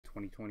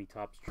2020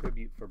 Topps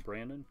Tribute for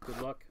Brandon.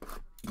 Good luck.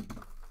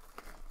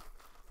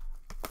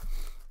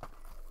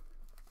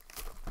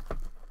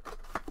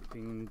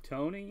 Afternoon,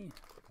 Tony.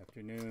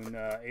 Afternoon,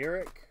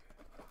 Eric.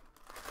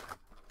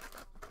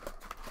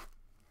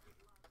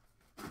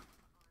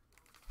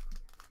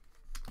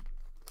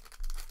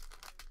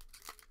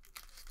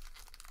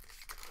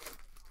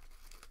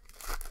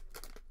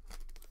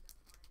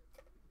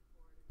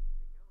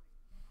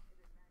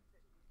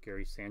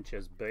 Gary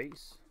Sanchez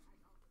base.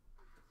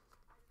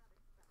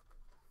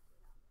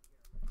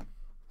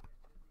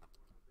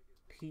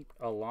 Pete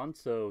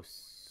Alonso,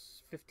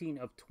 15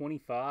 of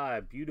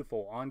 25.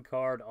 Beautiful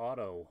on-card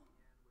auto.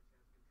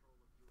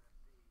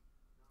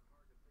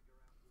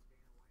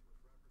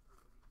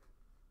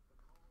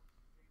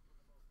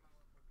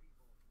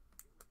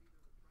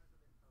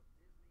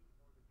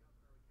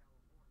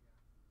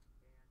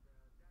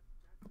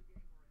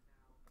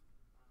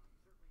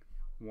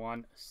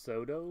 Juan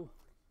Soto.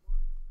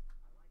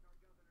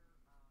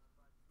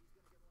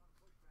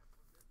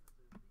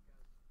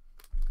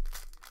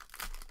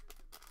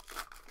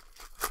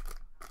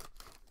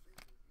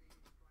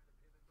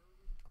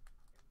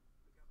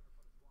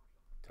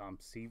 Tom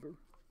Seaver.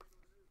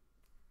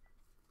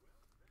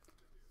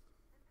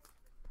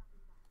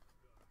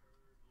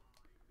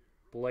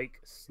 Blake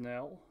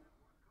Snell,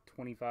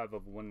 25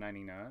 of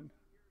 199.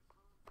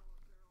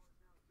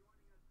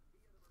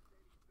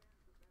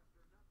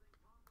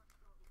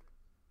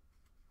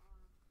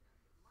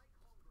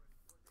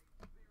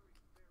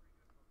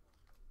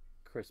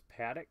 Chris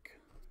Paddock.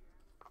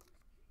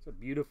 It's a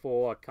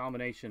beautiful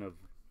combination of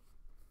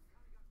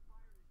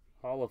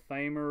Hall of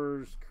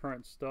Famers,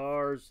 current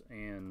stars,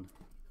 and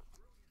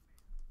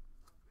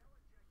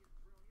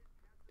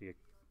the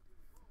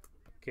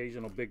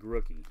occasional big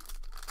rookie.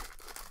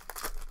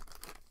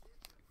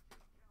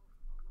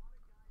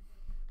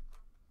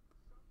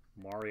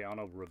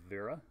 Mariano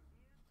Rivera.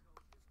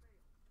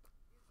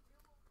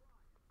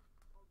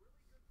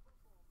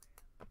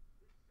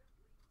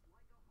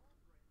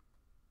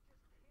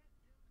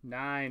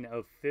 Nine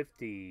of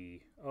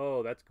 50.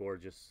 Oh, that's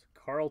gorgeous.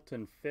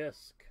 Carlton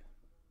Fisk.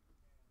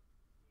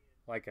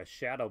 Like a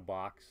shadow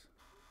box.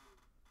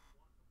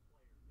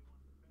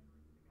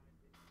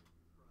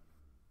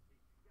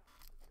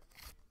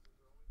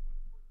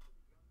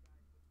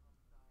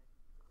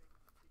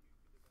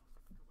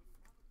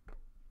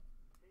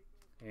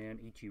 And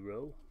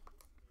Ichiro.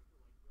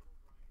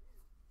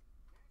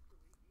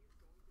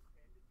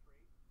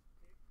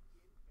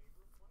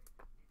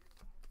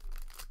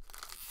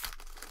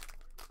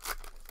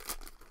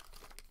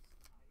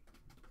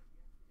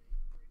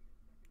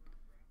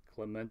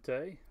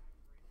 Clemente.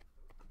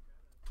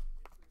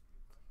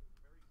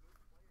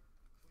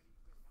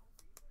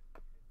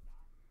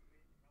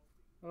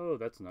 Oh,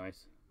 that's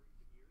nice.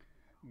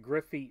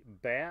 Griffey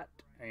bat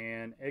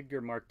and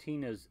Edgar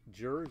Martinez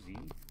jersey.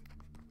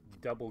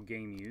 Double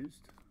game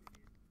used.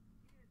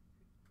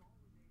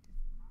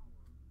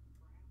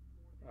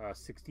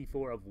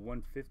 64 of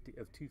 150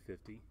 of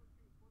 250.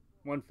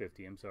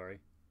 150, I'm sorry.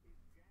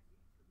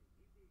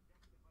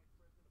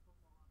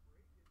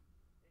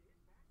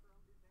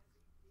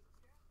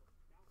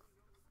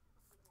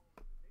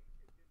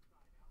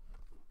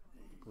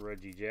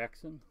 Reggie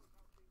Jackson.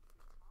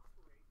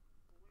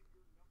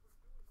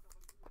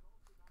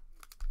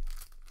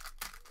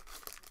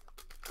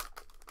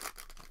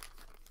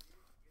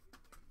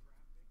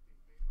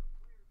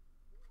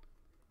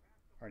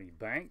 Arnie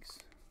Banks.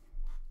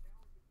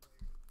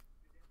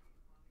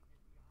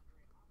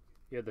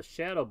 Yeah, the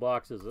shadow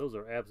boxes, those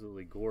are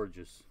absolutely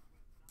gorgeous.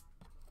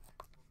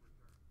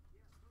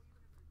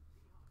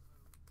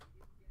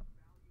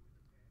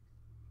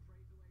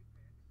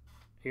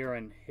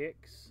 Aaron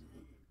Hicks.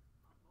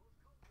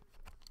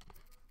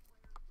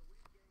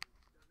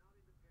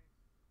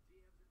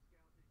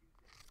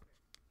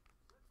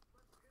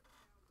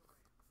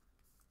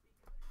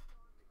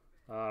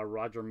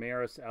 Roger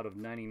Maris out of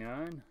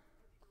 99.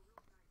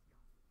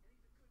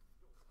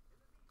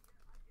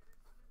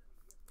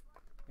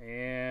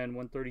 And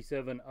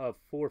 137 of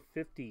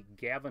 450,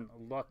 Gavin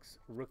Lux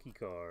rookie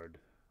card.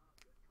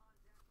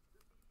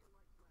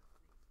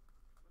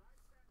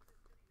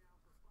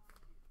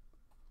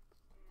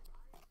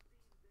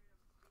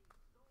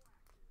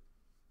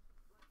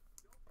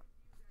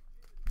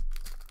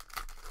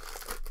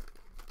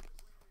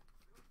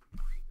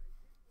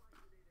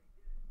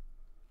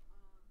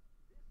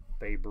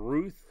 Babe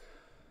Ruth.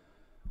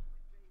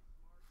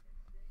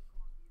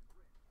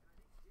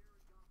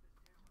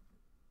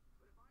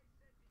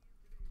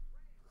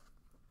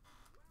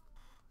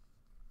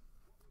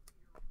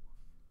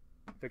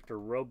 Victor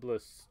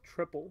Robles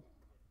triple,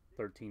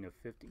 13 of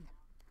 50.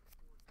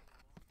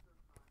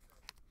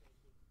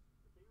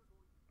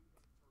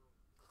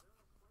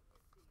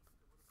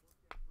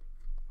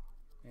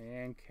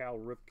 And Cal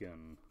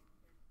Ripken.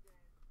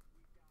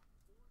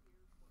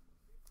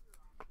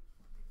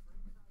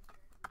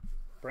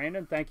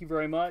 Brandon, thank you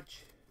very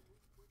much.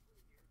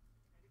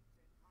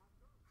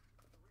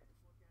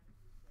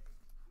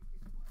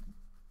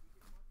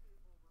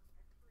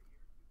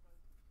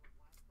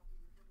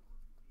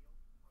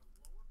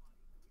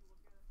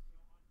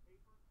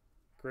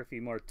 Griffey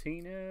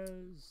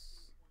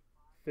Martinez.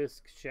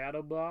 Fisk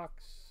Shadow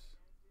Box.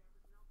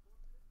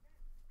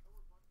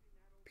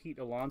 Pete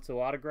Alonso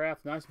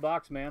autograph. Nice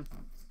box, man.